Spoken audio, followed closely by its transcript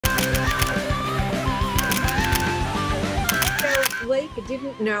Lake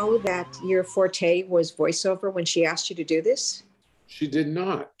didn't know that your forte was voiceover when she asked you to do this? She did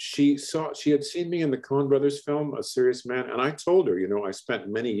not. She had seen me in the Coen Brothers film, A Serious Man, and I told her, you know, I spent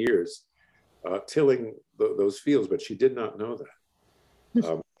many years tilling those fields, but she did not know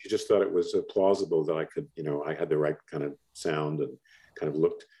that. She just thought it was plausible that I could, you know, I had the right kind of sound and kind of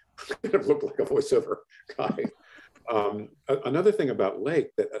looked like a voiceover guy. Another thing about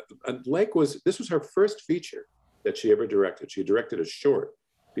Lake, this was her first feature that she ever directed. She directed a short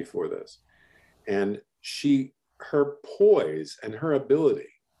before this, and her poise and her ability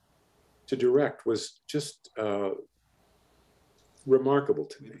to direct was just remarkable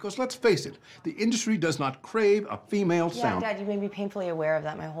to me. Because let's face it, the industry does not crave a female sound. Yeah, Dad, you made me painfully aware of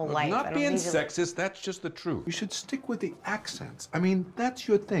that my whole life. Not being sexist, that's just the truth. You should stick with the accents. I mean, that's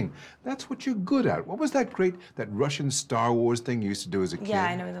your thing. That's what you're good at. What was that Russian Star Wars thing you used to do as a kid? Yeah,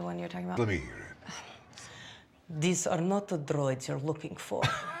 I know the one you're talking about. Let me hear it. These are not the droids you're looking for.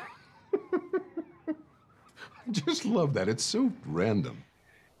 I just love that. It's so random.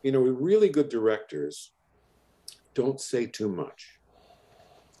 You know, really good directors don't say too much,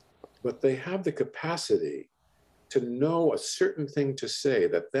 but they have the capacity to know a certain thing to say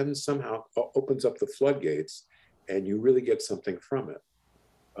that then somehow opens up the floodgates and you really get something from it.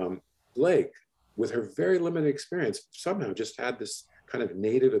 Blake, with her very limited experience, somehow just had this kind of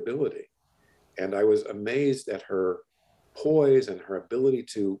native ability. And I was amazed at her poise and her ability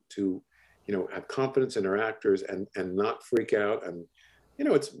to you know, have confidence in her actors and not freak out. And, you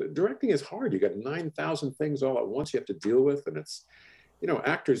know, directing is hard. You got 9,000 things all at once you have to deal with. And it's, you know,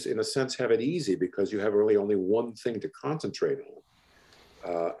 actors in a sense have it easy because you have really only one thing to concentrate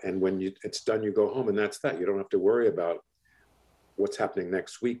on. And when it's done, you go home and that's that. You don't have to worry about what's happening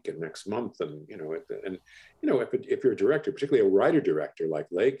next week and next month. And, you know, if you're a director, particularly a writer-director like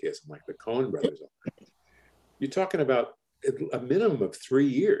Lake is, and like the Coen brothers are, you're talking about a minimum of 3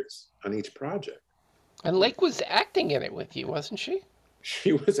 years on each project. And Lake was acting in it with you, wasn't she?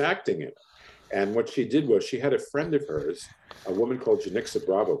 She was acting it. And what she did was she had a friend of hers, a woman called Janixa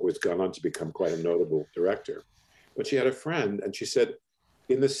Bravo, who has gone on to become quite a notable director. But she had a friend and she said,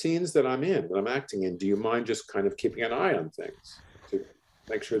 in the scenes that I'm acting in, do you mind just kind of keeping an eye on things to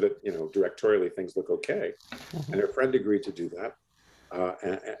make sure that, you know, directorially things look okay? Mm-hmm. And her friend agreed to do that.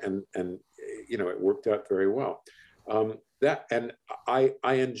 And you know, it worked out very well.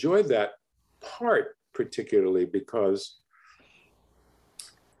 I enjoyed that part particularly because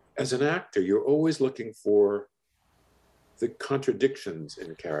as an actor, you're always looking for the contradictions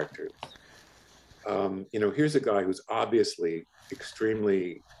in characters. You know, here's a guy who's obviously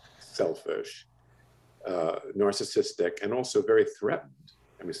extremely selfish, narcissistic, and also very threatened.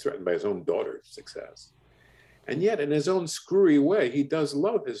 I mean, he's threatened by his own daughter's success. And yet, in his own screwy way, he does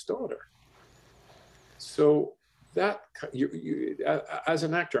love his daughter. So that, as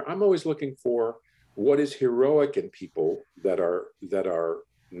an actor, I'm always looking for what is heroic in people that are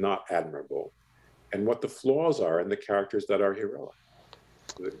not admirable, and what the flaws are in the characters that are heroic.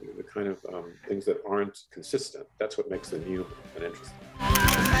 The kind of things that aren't consistent. That's what makes them human and interesting.